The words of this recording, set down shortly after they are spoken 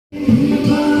So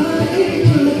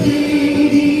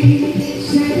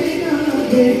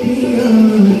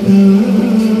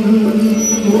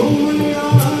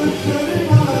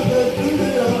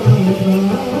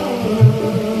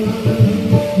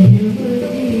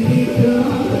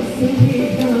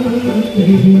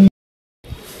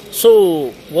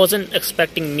wasn't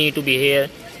expecting me to be here.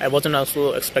 I wasn't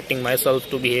also expecting myself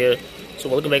to be here. So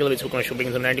welcome back to the video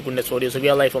shopping some Nianticlabs audio. So we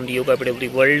are live from the yoga capital of the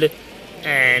world,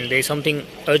 and there's something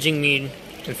urging me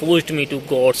and forced me to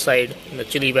go outside in the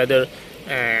chilly weather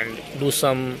and do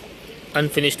some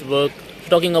unfinished work.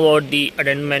 Talking about the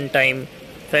Adamant time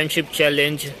friendship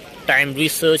challenge time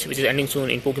research, which is ending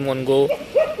soon in Pokemon Go.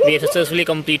 We have successfully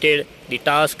completed the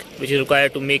task, which is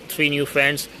required to make 3 new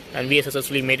friends, and we have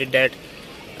successfully made it that.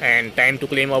 And time to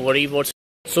claim our rewards.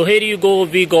 So here you go,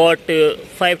 we got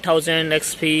 5000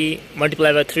 XP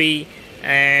multiplied by 3,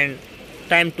 and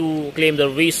time to claim the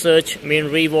research main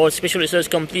reward. Special research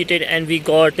completed, and we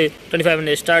got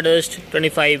 2500 Stardust,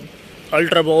 25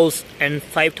 Ultra Balls, and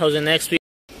 5000 XP.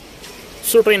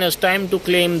 So trainers, time to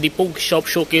claim the Poke Shop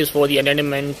Showcase for the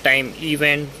Adamant time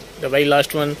event, the very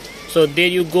last one. So there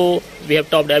you go, we have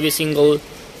topped every single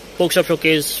Poke Shop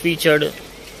Showcase featured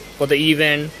for the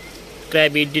event.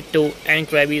 Krabby, Ditto, and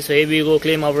Krabby. So here we go,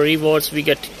 claim our rewards. We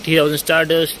get 3000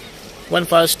 Stardust, 1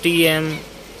 fast TM,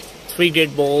 3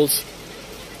 Great Balls,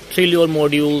 3 Lure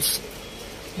Modules,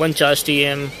 1 Charge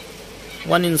TM,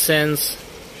 1 Incense,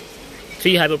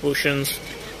 3 Hyper Potions,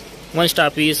 1 Star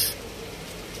Piece,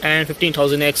 and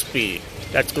 15,000 XP.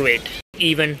 That's great.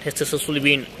 Event has successfully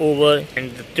been over,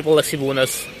 and the triple XP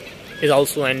bonus is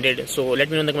also ended. So let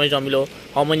me know in the comments down below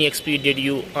how many XP did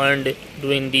you earn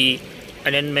during the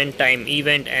Adamant time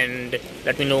event, and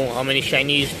let me know how many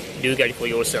shinies do you get for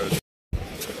yourself.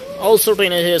 Also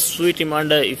trainers, a sweet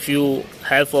reminder if you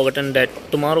have forgotten that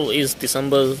tomorrow is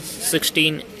December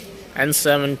 16 and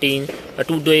 17, a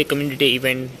 2-day community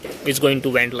event is going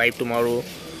to went live tomorrow.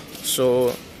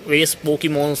 So various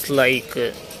Pokemons like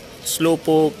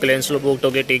Slowpoke, Glen Slowpoke,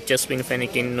 Togetic, Chespin,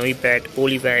 Fennekin, Noibat,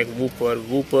 Poliwag,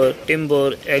 Wooper,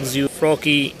 Timber, Exu,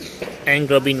 Froakie, and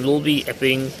Grubbin will be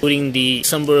appearing during the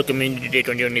December Community Day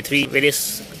 2023.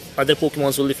 Various other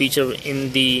Pokemons will be featured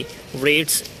in the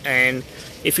raids, and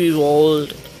if you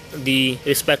evolve the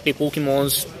respective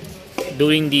Pokemons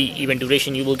during the event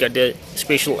duration, you will get their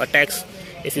special attacks.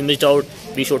 If you missed out,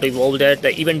 be sure to evolve that.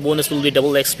 The event bonus will be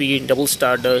double XP, double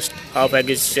Stardust, half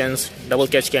existence, double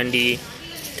catch candy,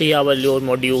 3-hour lure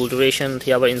module duration,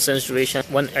 3-hour incense duration,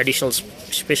 1 additional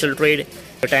special trade.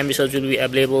 The time research will be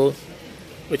available,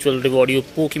 which will reward you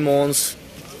Pokemons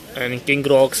and King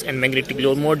Rocks and magnetic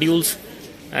lure modules,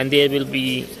 and there will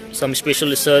be some special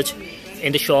research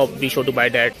in the shop. Be sure to buy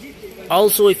that.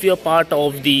 Also, if you are part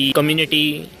of the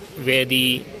community where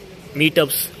the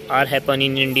meetups are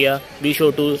happening in India, be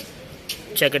sure to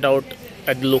check it out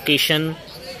at the location,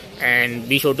 and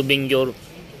be sure to bring your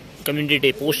community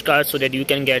day postcard so that you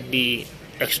can get the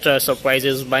extra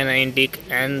surprises by Niantic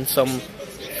and some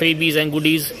freebies and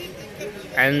goodies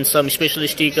and some special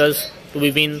stickers to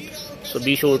be win. So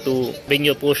be sure to bring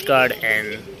your postcard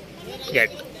and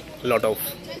get a lot of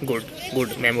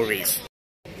good memories.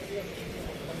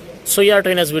 So yeah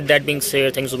trainers, with that being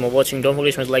said, thanks for watching. Don't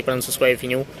forget to like and subscribe if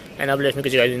you're new, and I will let me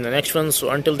catch you guys in the next one.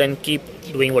 So until then, keep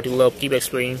doing what you love, keep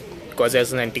exploring, because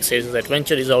as Niantic says,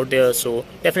 adventure is out there. So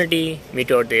definitely meet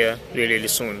you out there really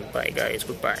soon. Bye guys,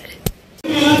 goodbye.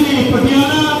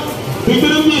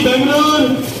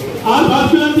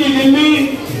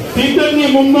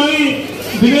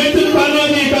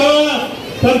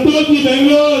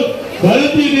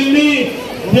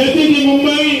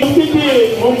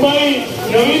 Mumbai,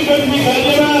 Naveen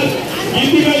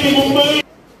Mumbai,